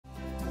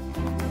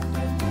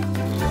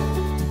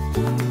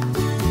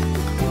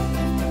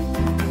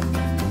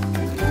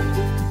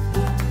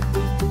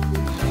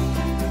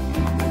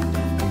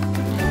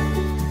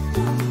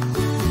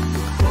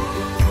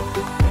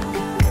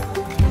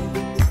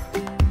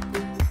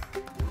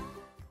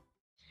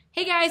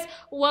Hey guys,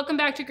 welcome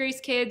back to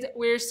Grace Kids.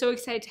 We're so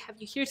excited to have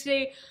you here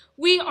today.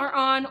 We are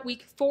on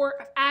week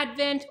 4 of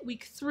Advent,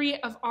 week 3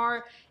 of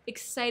our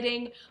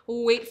exciting,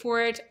 wait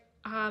for it,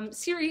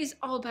 series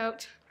all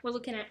about, we're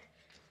looking at,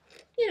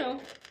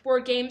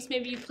 board games.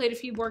 Maybe you played a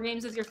few board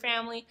games with your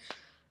family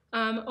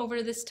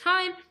over this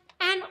time.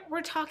 And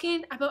we're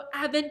talking about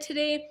Advent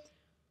today.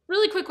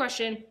 Really quick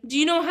question. Do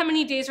you know how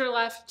many days are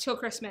left till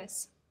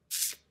Christmas?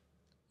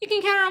 You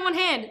can count it on one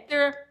hand.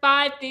 There are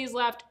 5 days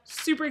left.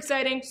 Super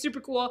exciting, super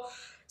cool.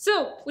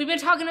 So we've been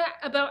talking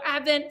about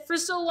Advent for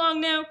so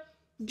long now.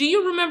 Do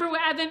you remember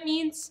what Advent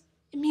means?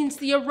 It means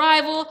the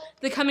arrival,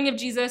 the coming of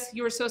Jesus.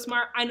 You were so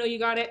smart. I know you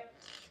got it.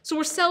 So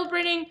we're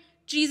celebrating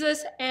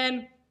Jesus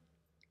and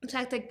the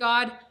fact that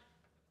God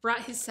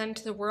brought his son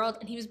to the world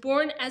and he was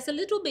born as a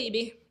little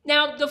baby.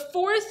 Now, the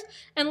 4th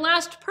and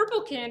last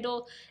purple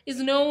candle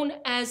is known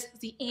as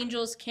the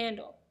angel's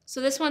candle. So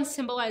this one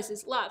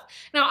symbolizes love.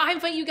 Now, I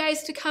invite you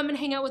guys to come and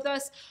hang out with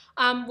us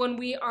when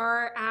we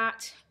are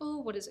at,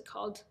 what is it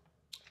called?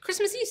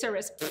 Christmas Eve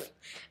service.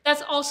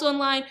 That's also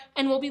online,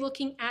 and we'll be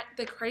looking at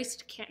the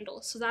Christ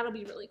candle. So that'll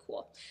be really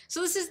cool.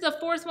 So this is the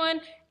 4th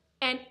one,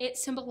 and it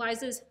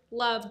symbolizes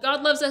love.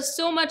 God loves us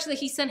so much that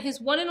he sent his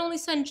one and only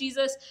son,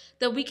 Jesus,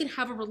 that we can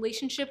have a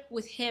relationship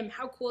with him.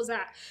 How cool is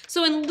that?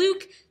 So in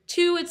Luke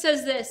 2, it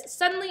says this: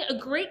 "Suddenly a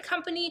great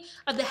company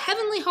of the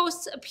heavenly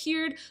hosts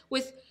appeared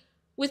with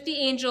the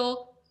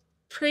angel,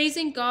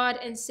 praising God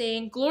and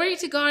saying, 'Glory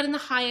to God in the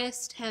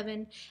highest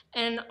heaven,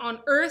 and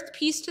on earth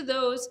peace to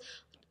those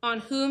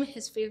on whom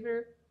his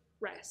favor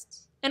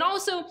rests.'" And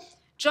also,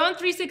 John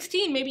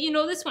 3:16, maybe you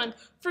know this one.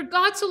 "For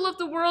God so loved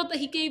the world that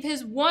he gave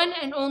his one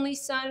and only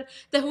son,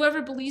 that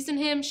whoever believes in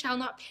him shall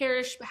not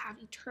perish but have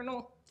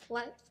eternal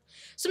life."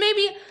 So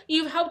maybe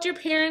you've helped your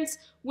parents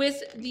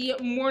with the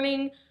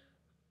morning,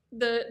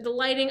 the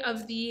lighting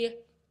of the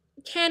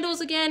candles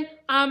again.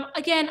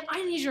 Again,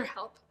 I need your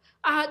help.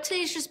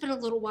 Today's just been a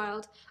little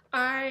wild.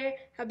 I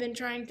have been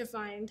trying to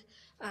find,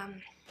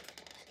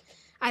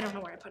 I don't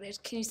know where I put it.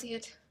 Can you see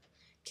it?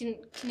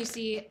 Can you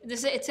see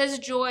this? It says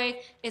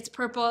joy. It's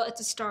purple. It's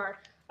a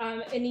star.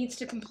 It needs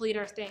to complete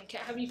our thing.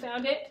 Have you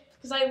found it?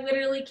 Because I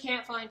literally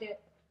can't find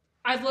it.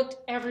 I've looked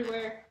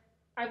everywhere.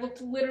 I've looked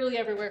literally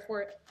everywhere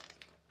for it.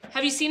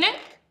 Have you seen it?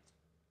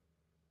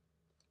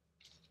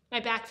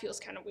 My back feels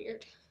kind of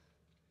weird.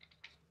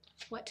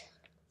 What?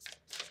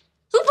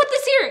 Who put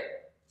this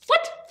here?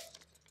 What?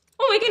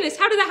 Oh my goodness,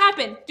 how did that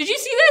happen? Did you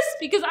see this?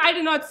 Because I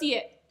did not see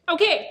it.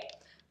 Okay,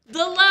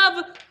 the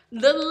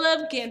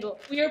love candle.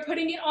 We are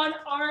putting it on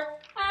our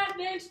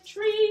Advent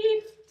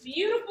tree.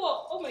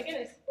 Beautiful. Oh my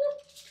goodness.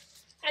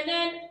 And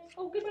then,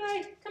 oh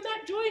goodbye. Come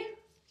back, Joy.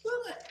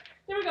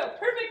 There we go.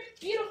 Perfect,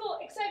 beautiful,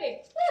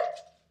 exciting.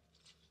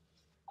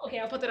 Okay,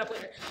 I'll put that up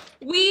later.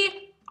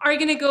 We are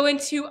gonna go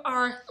into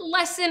our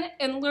lesson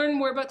and learn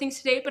more about things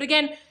today. But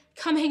again,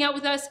 come hang out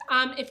with us.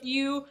 If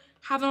you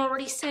haven't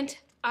already sent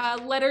a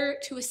letter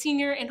to a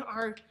senior in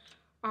our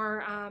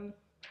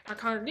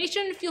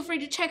congregation, feel free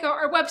to check out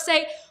our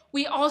website.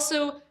 We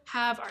also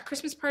have our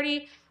Christmas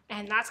party,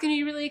 and that's going to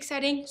be really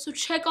exciting. So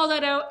check all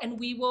that out, and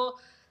we will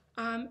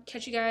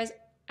catch you guys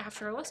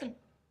after our lesson.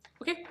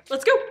 Okay,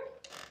 let's go.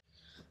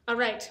 All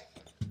right,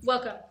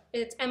 welcome.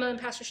 It's Emma and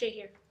Pastor Shay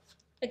here.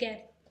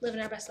 Again,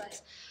 living our best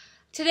lives.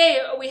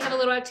 Today, we have a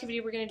little activity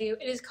we're going to do.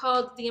 It is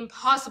called the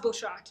Impossible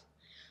Shot.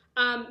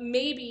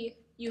 Maybe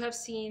you have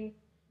seen,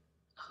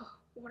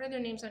 what are their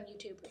names on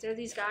YouTube? They're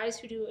these guys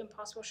who do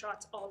impossible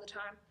shots all the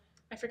time.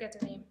 I forget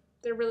their name.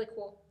 They're really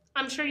cool.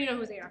 I'm sure you know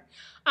who they are.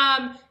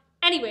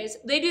 Anyways,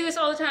 they do this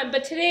all the time,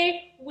 but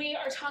today we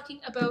are talking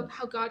about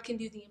how God can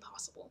do the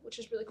impossible, which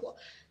is really cool.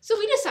 So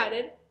we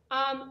decided,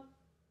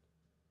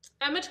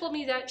 Emma told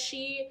me that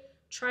she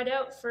tried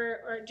out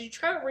or did you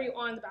try out, were you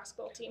on the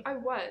basketball team? I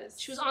was.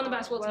 She was on the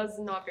basketball team. Was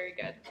not very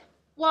good.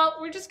 Well,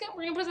 we're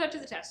gonna put that to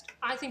the test.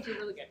 I think you're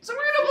really good. So we're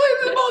gonna play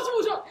the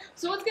impossible shot.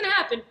 So what's gonna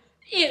happen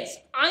is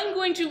I'm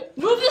going to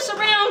move this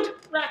around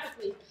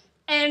rapidly,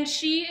 and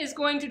she is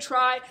going to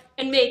try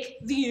and make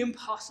the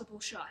impossible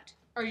shot.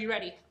 Are you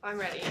ready? I'm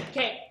ready.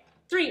 Okay,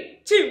 3,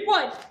 2,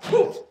 1.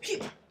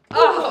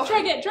 Oh. Try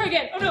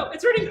again. Oh no,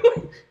 it's running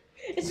away.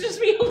 It's just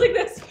me holding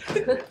this.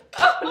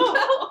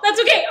 Oh,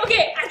 that's okay.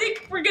 Okay, I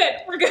think we're good.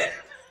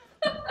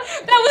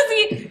 That was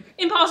the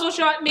impossible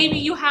shot. Maybe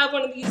you have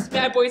one of these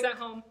bad boys at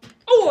home.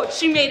 Oh,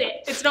 she made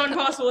it. It's not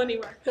impossible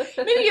anywhere.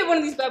 Maybe you have one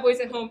of these bad boys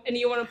at home and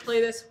you want to play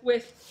this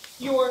with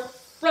your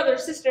brother,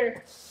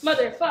 sister,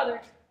 mother,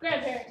 father,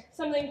 grandparent,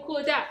 something cool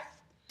like that.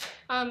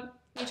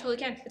 You totally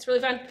can. It's really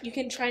fun. You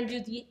can try and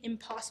do the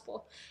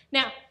impossible.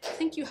 Now, I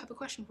think you have a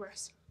question for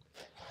us.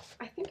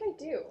 I think I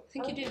do. I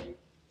think you do.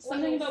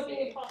 Something about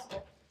being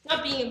impossible.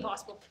 Not being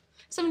impossible.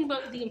 Something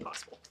about the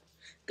impossible.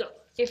 Go.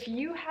 If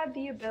you had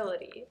the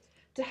ability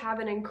to have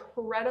an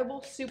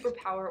incredible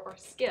superpower or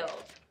skill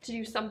to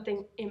do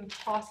something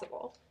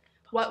impossible,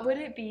 what would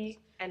it be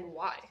and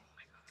why? Oh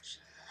my gosh.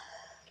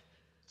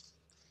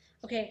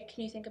 Okay,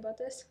 can you think about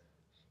this?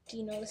 Do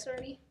you know this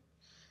already?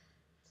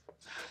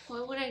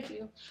 What would I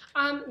do?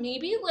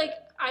 Maybe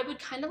I would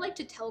kind of like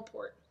to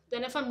teleport.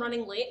 Then if I'm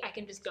running late, I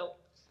can just go.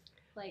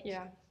 Like,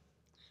 Yeah.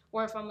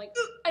 or if I'm like,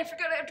 I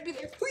forgot I have to be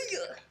there.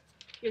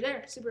 You're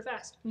there super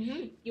fast.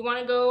 Mm-hmm. You want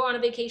to go on a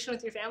vacation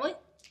with your family?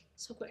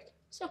 So quick.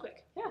 So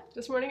quick. Yeah.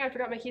 This morning I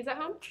forgot my keys at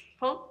home.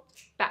 Home.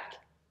 Back.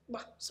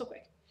 Wow, so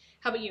quick.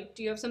 How about you?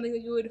 Do you have something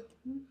that you would,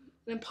 an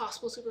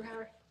impossible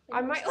superpower?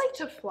 I might like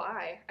to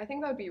fly. I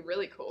think that would be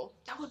really cool.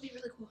 That would be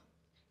really cool.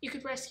 You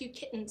could rescue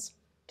kittens.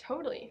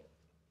 Totally.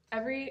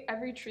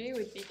 Every tree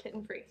would be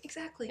kitten free.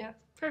 Exactly. Yeah.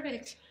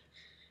 Perfect.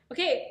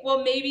 Okay,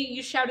 well maybe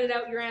you shouted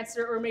out your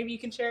answer, or maybe you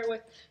can share it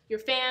with your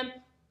fam.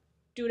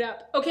 Do it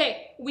up.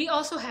 Okay, we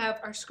also have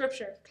our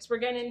scripture, because we're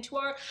getting into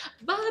our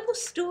Bible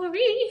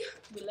story.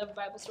 We love a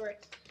Bible story.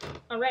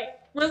 All right,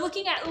 we're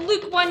looking at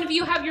Luke 1. If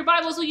you have your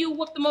Bibles, will you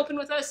whip them open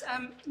with us?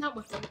 Not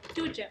whip them.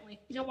 Do it gently.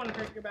 You don't want to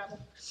hurt your Bible.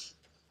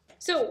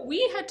 So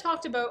we had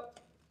talked about,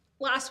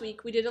 last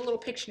week, we did a little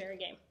Pictionary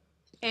game.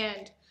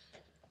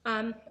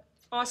 And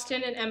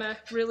Austin and Emma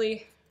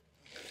really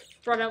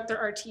brought out their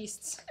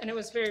artistes, and it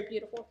was very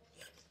beautiful.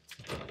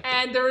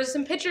 And there was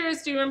some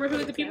pictures. Do you remember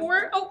who the people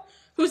were? Oh,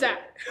 who's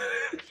that?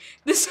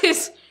 This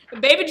is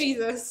baby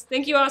Jesus.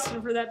 Thank you,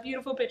 Austin, for that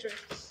beautiful picture.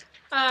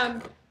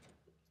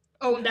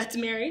 Oh, that's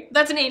Mary.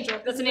 That's an angel.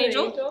 That's an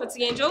angel. That's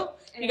the angel.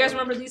 You guys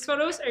remember these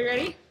photos? Are you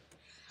ready?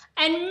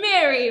 And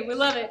Mary. We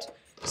love it.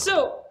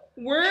 So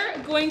we're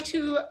going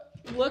to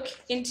look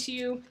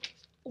into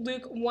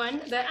Luke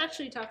 1 that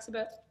actually talks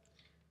about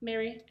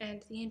Mary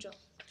and the angel.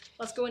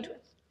 Let's go into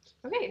it.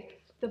 Okay.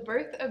 The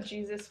birth of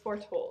Jesus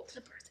foretold.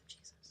 The birth of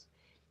Jesus.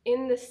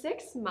 In the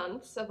 6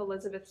 months of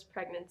Elizabeth's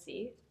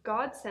pregnancy,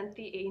 God sent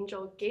the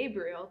angel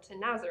Gabriel to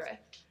Nazareth,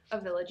 a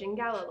village in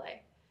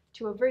Galilee,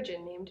 to a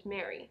virgin named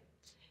Mary.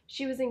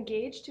 She was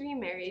engaged to be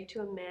married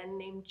to a man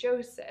named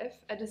Joseph,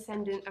 a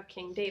descendant of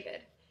King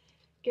David.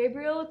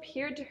 Gabriel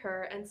appeared to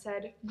her and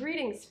said,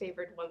 "Greetings,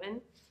 favored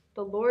woman.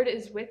 The Lord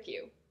is with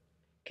you."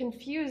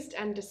 Confused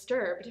and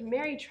disturbed,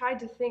 Mary tried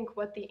to think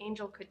what the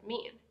angel could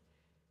mean.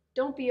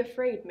 "Don't be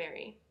afraid,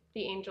 Mary,"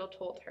 the angel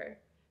told her,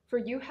 "for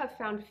you have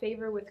found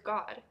favor with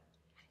God.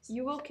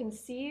 You will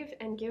conceive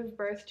and give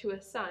birth to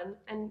a son,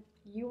 and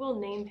you will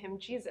name him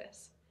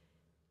Jesus.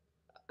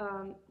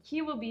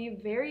 He will be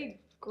very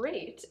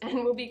great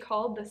and will be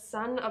called the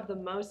Son of the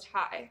Most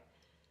High.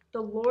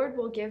 The Lord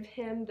will give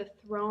him the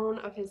throne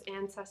of his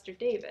ancestor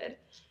David,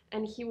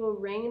 and he will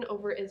reign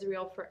over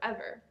Israel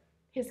forever.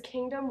 His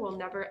kingdom will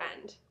never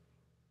end."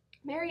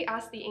 Mary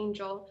asked the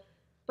angel,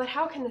 "But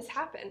how can this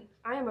happen?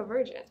 I am a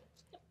virgin."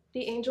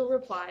 The angel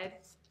replied,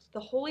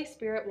 "The Holy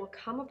Spirit will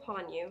come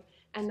upon you,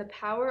 and the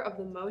power of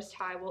the Most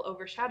High will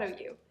overshadow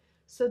you.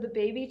 So the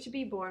baby to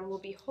be born will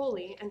be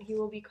holy, and he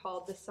will be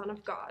called the Son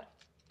of God.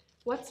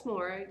 What's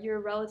more, your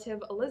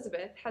relative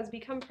Elizabeth has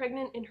become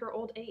pregnant in her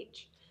old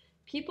age.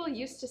 People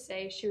used to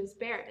say she was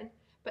barren,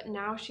 but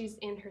now she's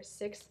in her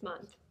 6th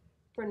month,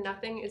 for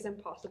nothing is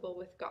impossible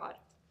with God."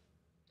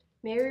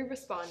 Mary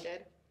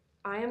responded,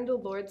 "I am the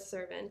Lord's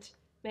servant.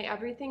 May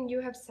everything you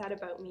have said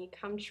about me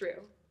come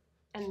true."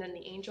 And then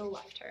the angel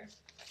left her.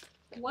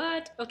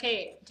 What?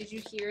 Okay, did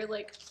you hear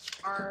like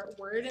our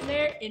word in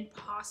there?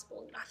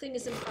 Impossible. Nothing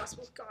is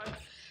impossible with God.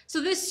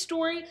 So this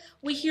story,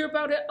 we hear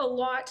about it a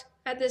lot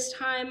at this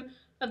time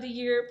of the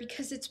year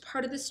because it's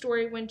part of the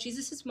story when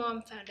Jesus'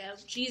 mom found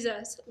out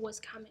Jesus was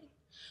coming.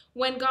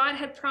 When God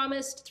had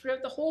promised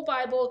throughout the whole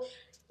Bible,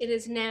 it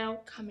is now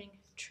coming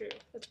true.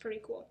 That's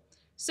pretty cool.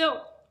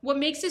 So what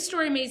makes this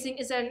story amazing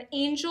is that an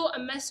angel, a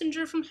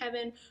messenger from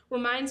heaven,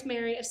 reminds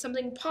Mary of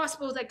something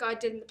impossible that God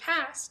did in the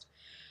past,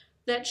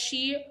 that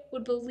she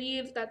would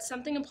believe that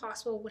something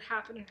impossible would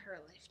happen in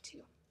her life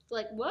too.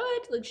 Like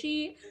what? Like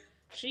she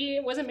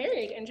wasn't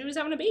married and she was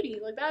having a baby.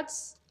 Like that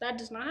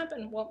does not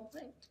happen. Well,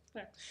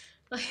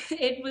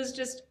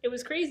 it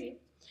was crazy.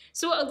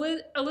 So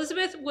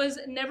Elizabeth was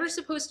never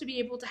supposed to be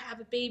able to have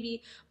a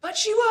baby, but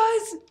she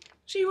was.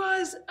 She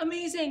was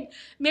amazing.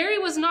 Mary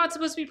was not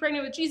supposed to be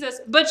pregnant with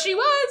Jesus, but she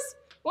was.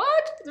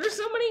 What? There's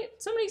so many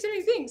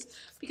exciting things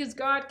because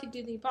God could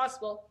do the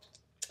impossible.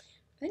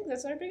 I think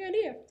that's our big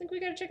idea. I think we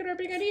gotta check out our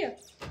big idea.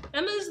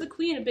 Emma is the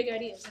queen of big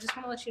ideas. I just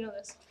want to let you know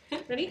this.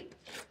 Ready?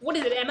 What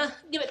is it, Emma?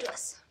 Give it to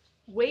us.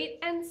 Wait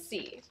and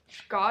see.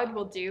 God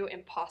will do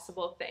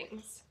impossible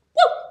things.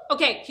 Woo!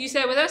 Okay, can you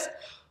say it with us?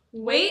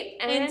 Wait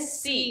and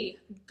see.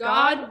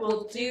 God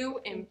will do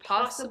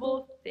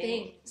impossible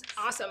things.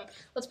 Awesome.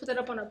 Let's put that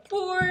up on our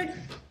board.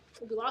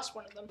 We lost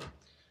one of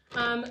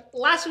them.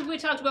 Last week we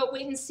talked about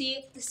wait and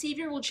see. The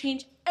Savior will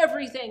change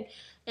everything.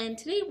 And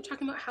today we're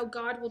talking about how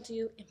God will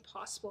do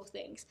impossible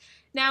things.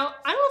 Now,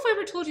 I don't know if I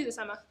ever told you this,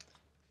 Emma.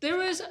 There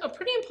was a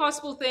pretty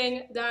impossible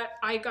thing that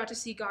I got to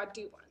see God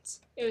do once.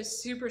 It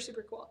was super,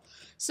 super cool.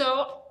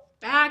 So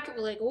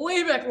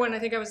way back when, I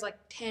think I was like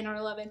 10 or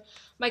 11,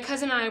 my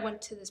cousin and I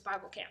went to this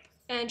Bible camp.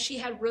 And she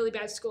had really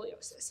bad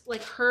scoliosis.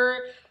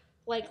 Her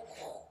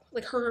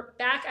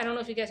back, I don't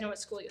know if you guys know what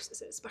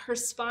scoliosis is, but her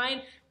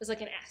spine was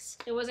like an S.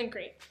 It wasn't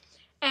great.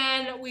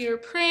 And we were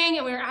praying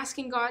and we were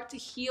asking God to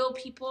heal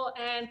people.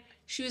 And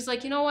she was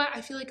like, you know what?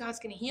 I feel like God's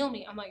going to heal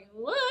me. I'm like,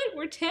 what?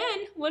 We're 10.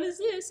 What is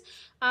this?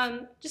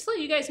 Just to let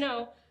you guys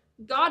know,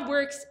 God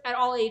works at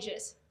all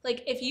ages.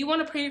 Like, if you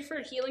want to pray for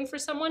healing for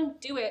someone,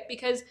 do it,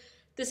 because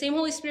the same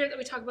Holy Spirit that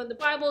we talk about in the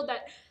Bible,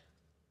 that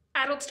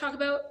adults talk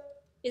about,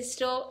 is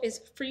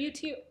for you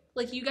too.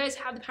 Like, you guys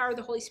have the power of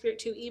the Holy Spirit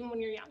too, even when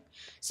you're young.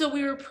 So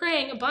we were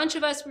praying, a bunch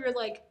of us, we were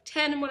like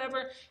 10 and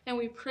whatever, and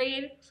we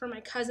prayed for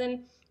my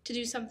cousin to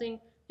do something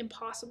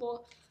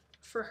impossible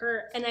for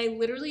her, and I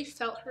literally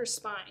felt her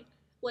spine.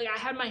 Like, I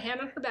had my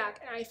hand on her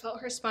back, and I felt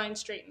her spine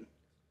straighten.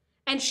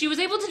 And she was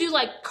able to do,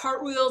 like,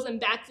 cartwheels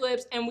and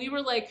backflips, and we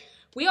were like,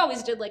 we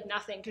always did, like,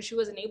 nothing because she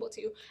wasn't able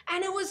to.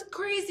 And it was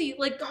crazy.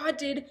 Like, God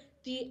did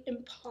the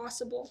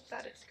impossible.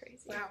 That is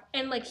crazy. Wow.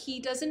 And, like, he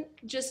doesn't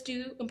just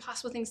do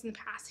impossible things in the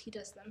past. He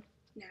does them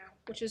now,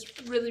 which is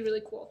really,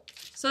 really cool.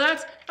 So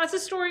that's a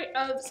story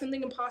of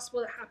something impossible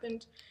that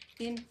happened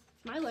in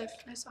my life.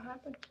 I saw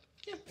happen.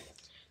 Yeah.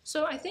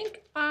 So I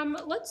think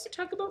let's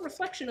talk about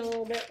reflection a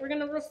little bit. We're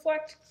going to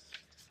reflect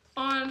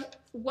on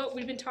what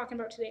we've been talking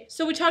about today.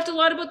 So we talked a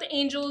lot about the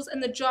angels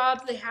and the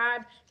job they had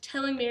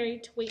telling Mary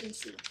to wait and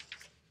see.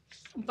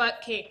 But,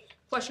 okay,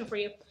 question for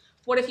you.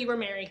 What if you were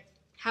Mary?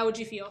 How would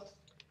you feel?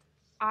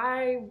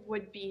 I'd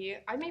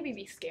maybe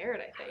be scared,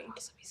 I think. I'd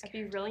also be scared.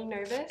 I'd be really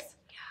nervous.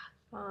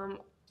 Yeah.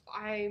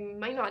 I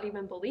might not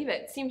even believe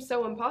it. It seems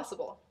so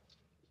impossible.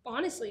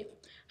 Honestly,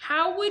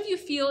 how would you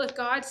feel if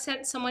God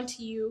sent someone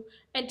to you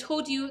and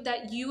told you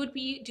that you would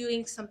be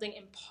doing something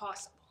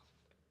impossible?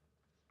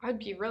 I'd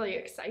be really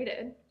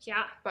excited.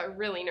 Yeah. But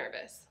really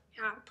nervous.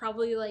 Yeah,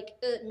 probably like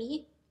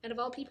me, out of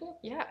all people.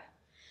 Yeah.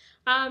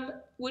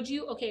 Would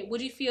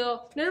you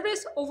feel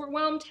nervous,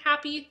 overwhelmed,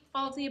 happy,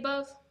 all of the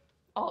above?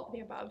 All of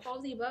the above. All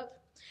of the above.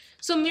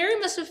 So Mary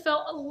must have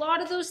felt a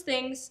lot of those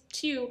things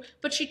too,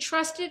 but she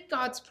trusted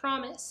God's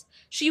promise.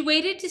 She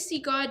waited to see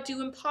God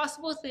do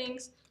impossible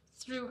things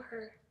through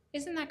her.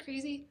 Isn't that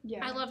crazy?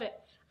 Yeah. I love it.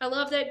 I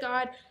love that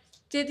God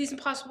did these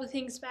impossible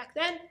things back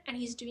then, and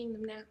he's doing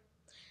them now.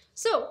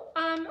 So,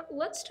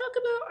 let's talk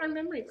about our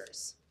memory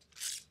verse.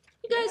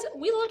 You guys,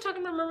 we love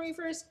talking about memory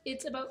verse.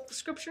 It's about the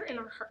scripture in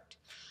our heart.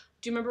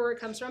 Do you remember where it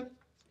comes from?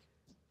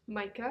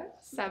 Micah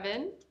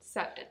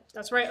 7:7.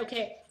 That's right,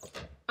 okay.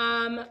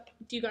 Do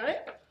you got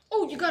it?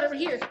 Oh, you got it right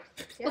here.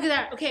 Yeah. Look at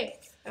that, okay.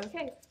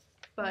 Okay.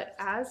 But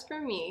as for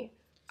me,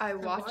 I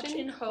watch in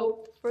and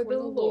hope for the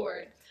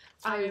Lord.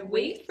 I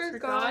wait for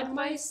God,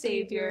 my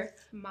Savior.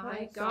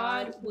 My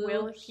God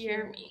will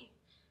hear me.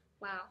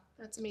 Wow,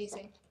 that's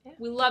amazing. Yeah.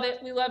 We love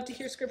it. We love to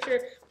hear scripture.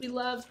 We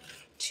love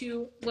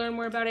to learn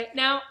more about it.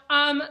 Now,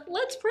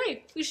 let's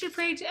pray. We should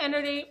pray to end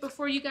our day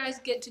before you guys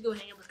get to go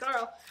hang out with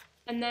Carl.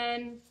 And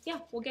then, yeah,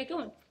 we'll get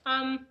going.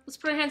 Let's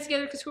put our hands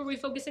together, because who are we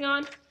focusing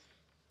on?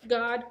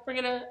 God. We're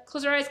going to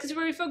close our eyes, because who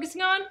are we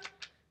focusing on?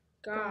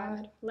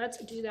 God. Let's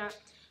do that.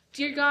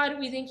 Dear God,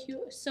 we thank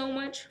you so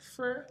much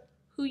for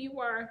who you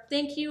are.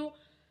 Thank you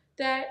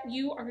that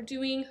you are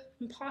doing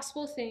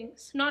impossible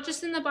things, not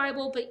just in the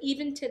Bible, but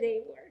even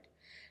today, Lord.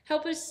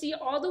 Help us see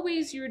all the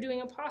ways you're doing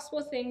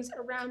impossible things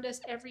around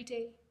us every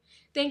day.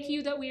 Thank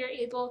you that we are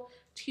able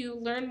to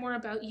learn more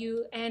about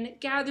you and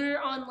gather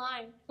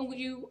online. And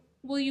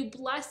will you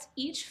bless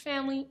each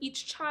family,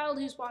 each child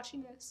who's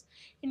watching this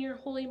in your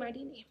holy,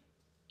 mighty name.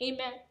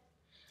 Amen.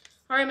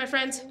 All right, my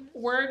friends,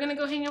 we're going to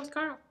go hang out with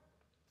Carl.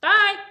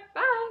 Bye.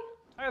 Bye.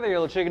 Hi there,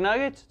 little chicken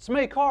nuggets. It's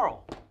me,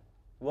 Carl.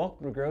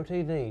 Welcome to Grow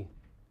TV.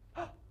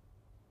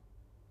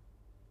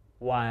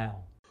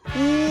 Wow.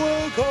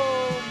 Welcome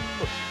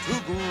to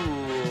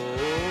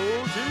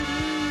Grow TV.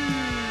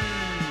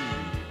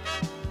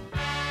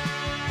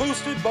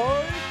 Hosted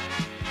by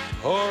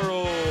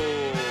Carl.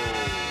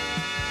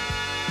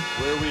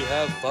 Where we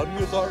have fun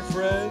with our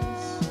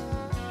friends,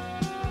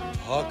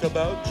 talk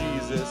about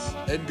Jesus,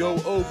 and go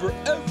over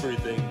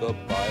everything the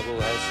Bible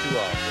has to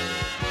offer.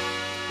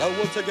 Now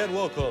once again,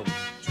 welcome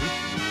to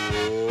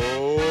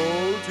Grow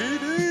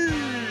TV.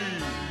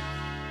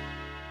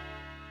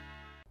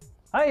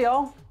 Hey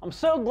y'all, I'm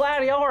so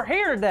glad y'all are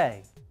here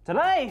today.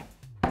 Today,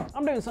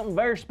 I'm doing something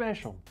very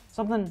special,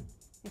 something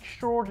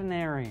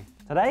extraordinary.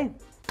 Today,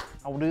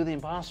 I will do the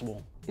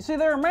impossible. You see,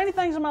 there are many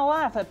things in my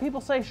life that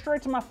people say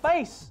straight to my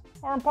face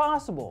are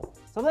impossible.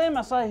 So then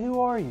I say, who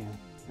are you?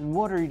 And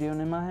what are you doing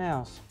in my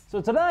house? So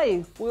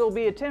today, we'll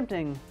be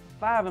attempting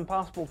 5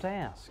 impossible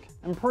tasks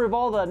and prove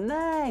all the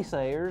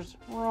naysayers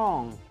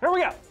wrong. Here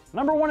we go.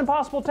 Number 1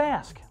 impossible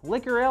task,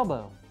 lick your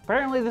elbow.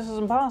 Apparently this is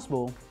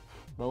impossible,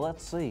 but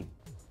let's see.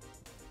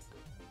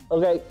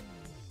 Okay,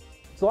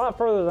 it's a lot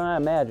further than I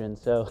imagined,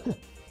 so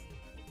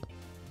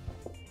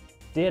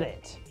did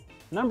it.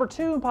 Number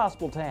 2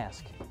 impossible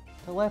task,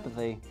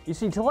 telepathy. You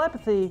see,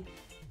 telepathy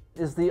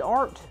is the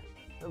art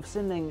of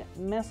sending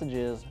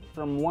messages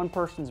from one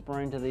person's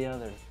brain to the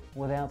other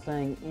without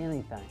saying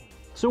anything.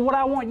 So what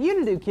I want you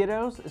to do,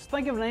 kiddos, is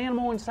think of an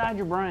animal inside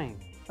your brain.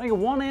 Think of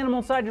one animal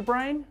inside your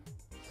brain.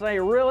 Say it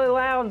really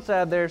loud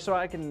inside there so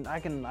I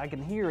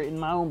can hear it in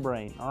my own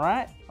brain. All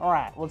right? All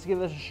right, let's give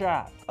this a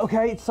shot.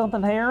 Okay, it's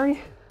something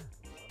hairy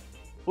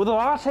with a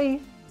lot of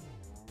teeth.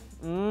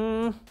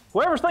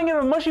 Whoever's thinking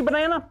of a mushy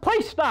banana,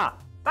 please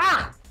stop.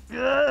 Ah!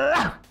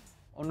 Ugh.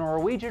 A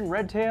Norwegian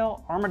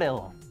red-tailed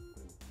armadillo.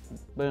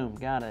 Boom,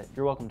 got it.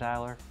 You're welcome,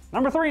 Tyler.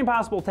 Number 3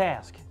 impossible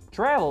task,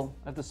 Travel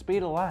at the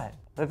speed of light.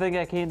 They think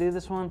I can't do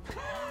this one?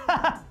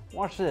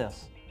 Watch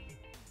this.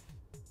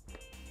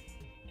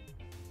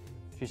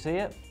 Did you see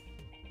it?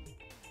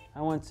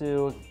 I went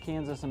to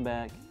Kansas and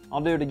back.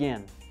 I'll do it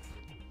again.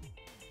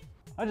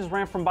 I just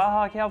ran from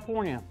Baja,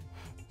 California.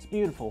 It's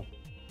beautiful.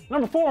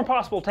 Number 4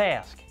 impossible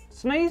task.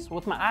 Sneeze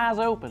with my eyes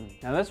open.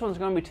 Now this one's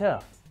gonna be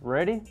tough.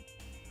 Ready?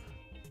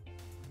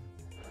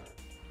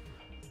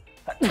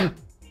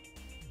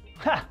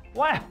 Ha!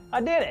 Wow, I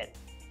did it.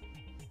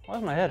 Why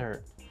does my head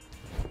hurt?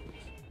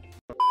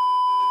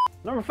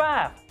 Number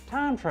 5,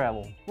 time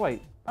travel.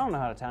 Wait, I don't know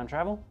how to time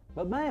travel,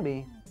 but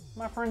maybe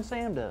my friend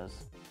Sam does.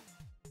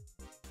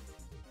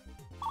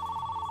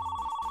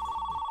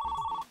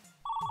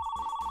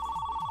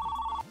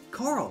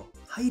 Carl,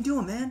 how you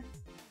doing, man?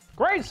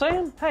 Great,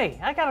 Sam. Hey,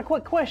 I got a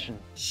quick question.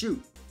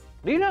 Shoot.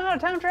 Do you know how to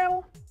time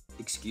travel?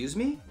 Excuse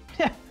me?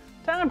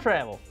 Time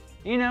travel.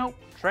 You know,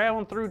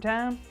 traveling through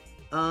time.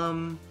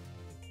 I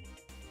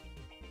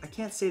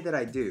can't say that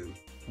I do.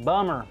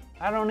 Bummer.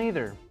 I don't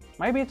either.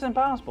 Maybe it's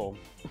impossible,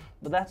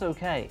 but that's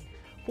okay.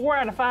 4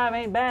 out of 5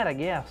 ain't bad, I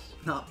guess.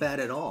 Not bad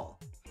at all.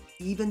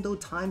 Even though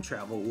time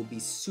travel will be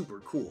super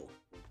cool.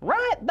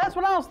 Right? That's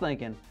what I was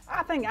thinking.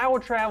 I think I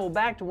would travel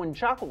back to when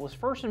chocolate was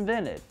first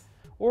invented,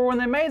 or when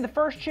they made the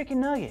first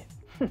chicken nugget.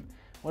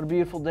 What a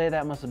beautiful day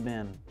that must have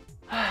been.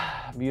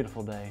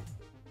 Beautiful day.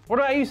 What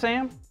about you,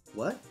 Sam?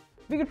 What?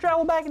 If you could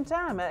travel back in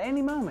time at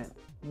any moment,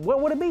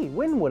 what would it be?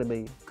 When would it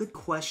be? Good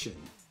question.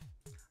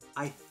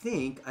 I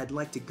think I'd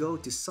like to go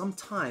to some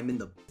time in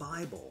the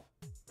Bible.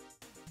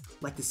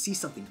 Like to see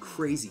something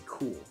crazy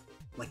cool,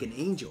 like an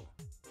angel.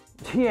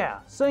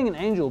 Yeah, seeing an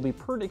angel would be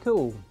pretty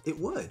cool. It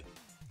would.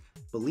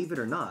 Believe it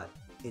or not,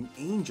 an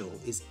angel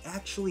is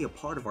actually a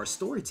part of our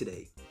story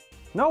today.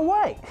 No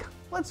way!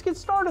 Let's get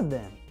started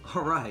then.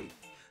 All right.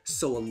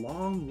 So a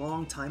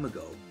long time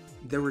ago,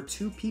 there were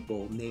 2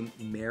 people named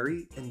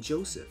Mary and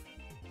Joseph,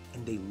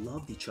 and they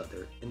loved each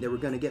other and they were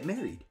gonna get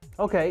married.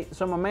 Okay,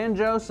 so my man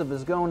Joseph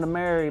is going to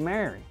marry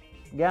Mary.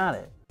 Got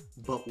it.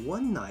 But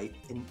one night,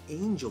 an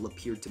angel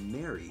appeared to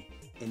Mary,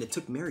 and it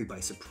took Mary by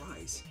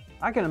surprise.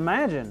 I can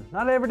imagine.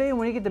 Not every day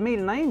when you get to meet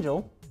an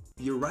angel.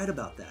 You're right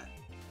about that.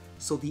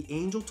 So the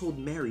angel told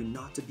Mary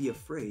not to be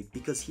afraid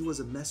because he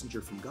was a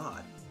messenger from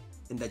God,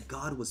 and that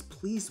God was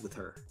pleased with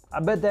her. I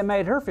bet that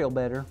made her feel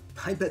better.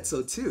 I bet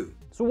so too.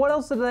 So what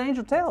else did the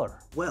angel tell her?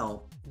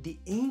 Well, the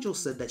angel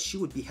said that she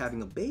would be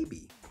having a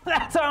baby.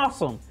 That's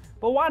awesome.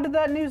 But why did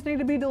that news need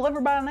to be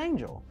delivered by an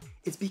angel?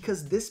 It's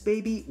because this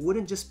baby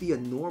wouldn't just be a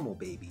normal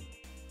baby.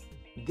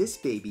 This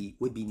baby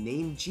would be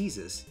named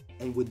Jesus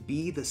and would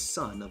be the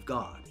Son of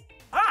God.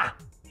 Ah!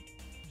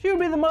 She would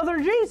be the mother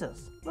of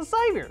Jesus, the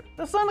Savior,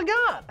 the Son of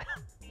God.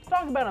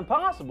 Talk about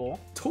impossible.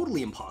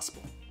 Totally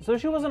impossible. So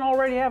she wasn't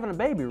already having a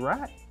baby,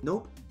 right?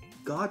 Nope.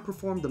 God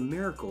performed a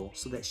miracle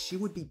so that she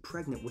would be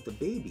pregnant with a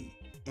baby,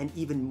 and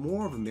even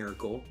more of a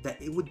miracle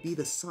that it would be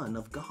the Son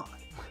of God.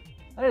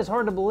 That is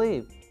hard to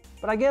believe,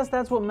 but I guess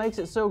that's what makes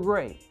it so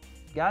great.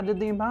 God did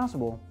the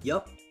impossible.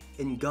 Yup,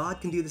 and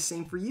God can do the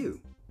same for you.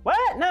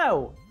 What?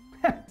 No!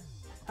 I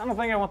don't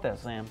think I want that,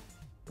 Sam.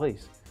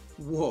 Please.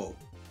 Whoa,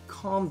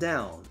 calm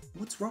down.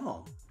 What's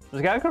wrong?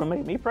 Is God gonna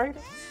make me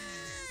pregnant?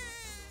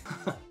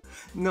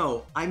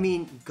 No, I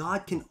mean,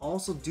 God can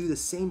also do the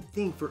same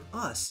thing for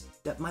us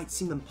that might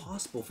seem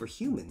impossible for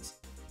humans,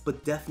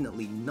 but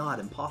definitely not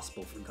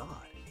impossible for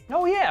God.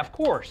 Oh yeah, of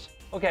course.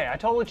 Okay, I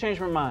totally changed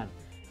my mind.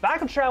 If I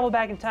could travel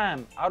back in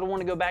time, I would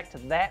want to go back to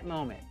that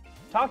moment.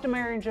 Talk to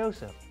Mary and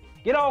Joseph.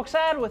 Get all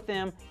excited with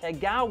them that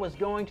God was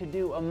going to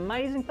do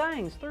amazing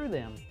things through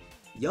them.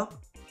 Yup,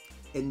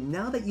 and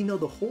now that you know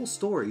the whole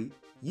story,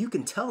 you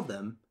can tell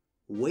them,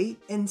 wait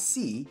and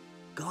see,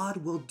 God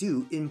will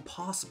do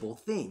impossible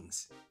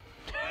things.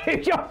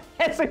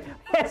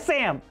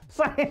 Sam,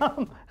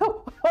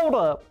 hold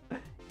up.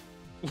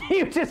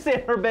 You just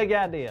said her big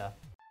idea.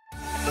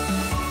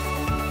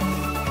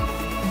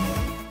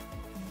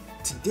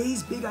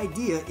 Today's big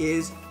idea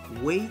is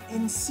wait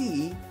and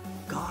see,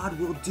 God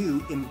will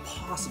do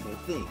impossible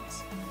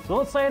things. So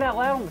let's say it out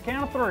loud on the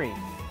count of 3.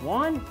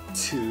 1,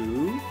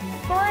 2,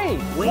 3.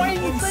 Wait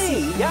and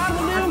see. God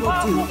will do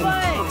impossible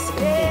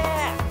things.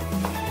 Yeah.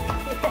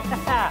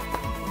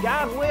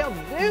 God will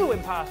do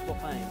impossible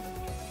things.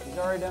 He's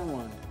already done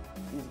one.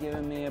 He's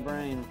given me a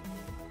brain.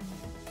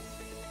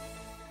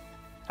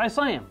 Hey,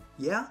 Sam.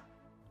 Yeah?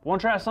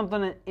 Want to try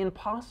something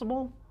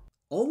impossible?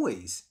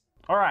 Always.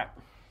 All right.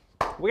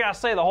 We got to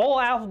say the whole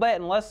alphabet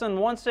in less than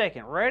 1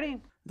 second.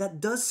 Ready?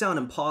 That does sound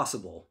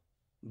impossible,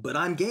 but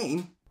I'm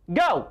game.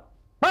 Go.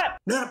 But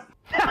Nah.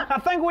 I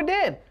think we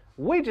did.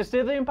 We just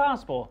did the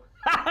impossible.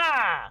 Ha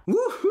ha!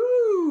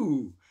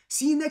 Woohoo!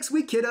 See you next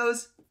week,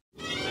 kiddos.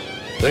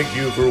 Thank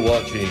you for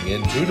watching,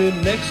 and tune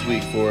in next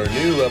week for a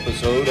new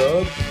episode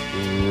of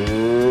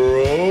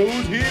Bro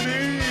TV.